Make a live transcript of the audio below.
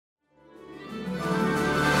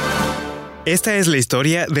Esta es la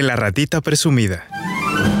historia de la ratita presumida.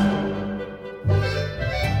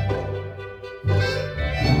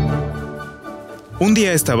 Un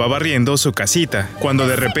día estaba barriendo su casita, cuando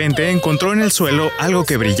de repente encontró en el suelo algo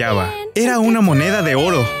que brillaba. Era una moneda de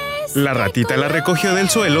oro. La ratita la recogió del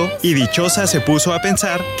suelo y dichosa se puso a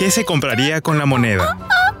pensar qué se compraría con la moneda.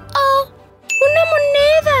 ¡Una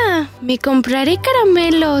moneda! Me compraré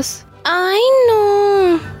caramelos. ¡Ay,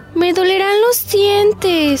 no! Me dolerán los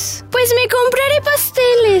dientes. Pues me compraré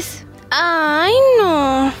pasteles. ¡Ay,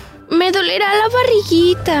 no! Me dolerá la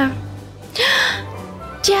barriguita.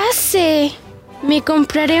 ¡Ya sé! Me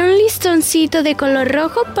compraré un listoncito de color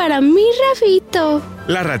rojo para mi rabito.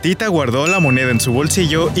 La ratita guardó la moneda en su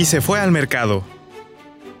bolsillo y se fue al mercado.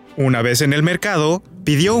 Una vez en el mercado,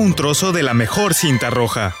 pidió un trozo de la mejor cinta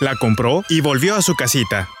roja, la compró y volvió a su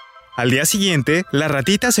casita. Al día siguiente, la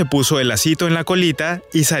ratita se puso el lacito en la colita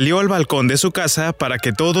y salió al balcón de su casa para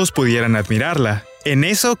que todos pudieran admirarla. En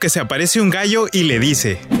eso que se aparece un gallo y le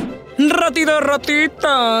dice: Ratita,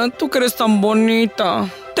 ratita, tú que eres tan bonita,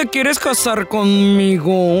 ¿te quieres casar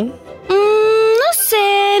conmigo?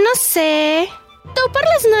 No sé. ¿Tú por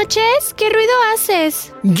las noches qué ruido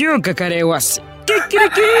haces? Yo cacareo así.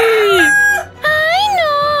 ¡Kikiriki! ¡Ay,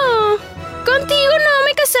 no! Contigo no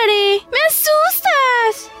me casaré. ¡Me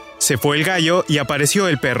asustas! Se fue el gallo y apareció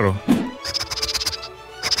el perro.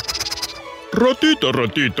 Ratita,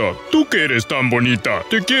 ratita, tú que eres tan bonita,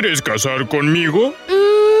 ¿te quieres casar conmigo?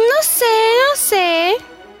 No sé.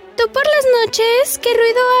 ¿Tú por las noches qué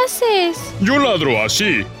ruido haces? Yo ladro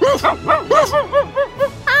así.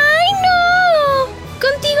 ¡Ay, no!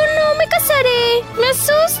 Contigo no me casaré. ¡Me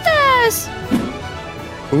asustas!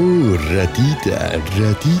 Oh, ratita,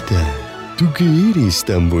 ratita, tú que eres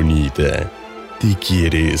tan bonita, ¿te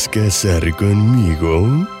quieres casar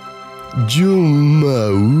conmigo? Yo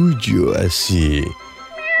maullo así.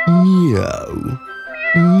 Miau,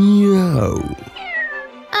 miau.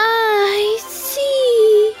 ¡Ay, sí!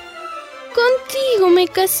 Contigo me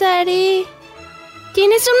casaré.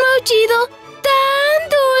 ¿Tienes un maullido tan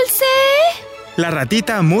dulce? La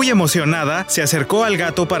ratita, muy emocionada, se acercó al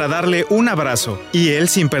gato para darle un abrazo, y él,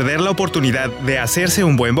 sin perder la oportunidad de hacerse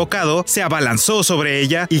un buen bocado, se abalanzó sobre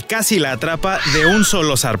ella y casi la atrapa de un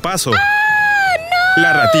solo zarpazo.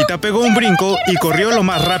 La ratita pegó un brinco y corrió lo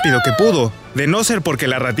más rápido que pudo. De no ser porque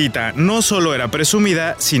la ratita no solo era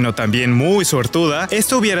presumida, sino también muy suertuda,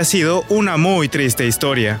 esto hubiera sido una muy triste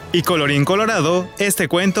historia. Y colorín colorado, este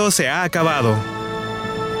cuento se ha acabado.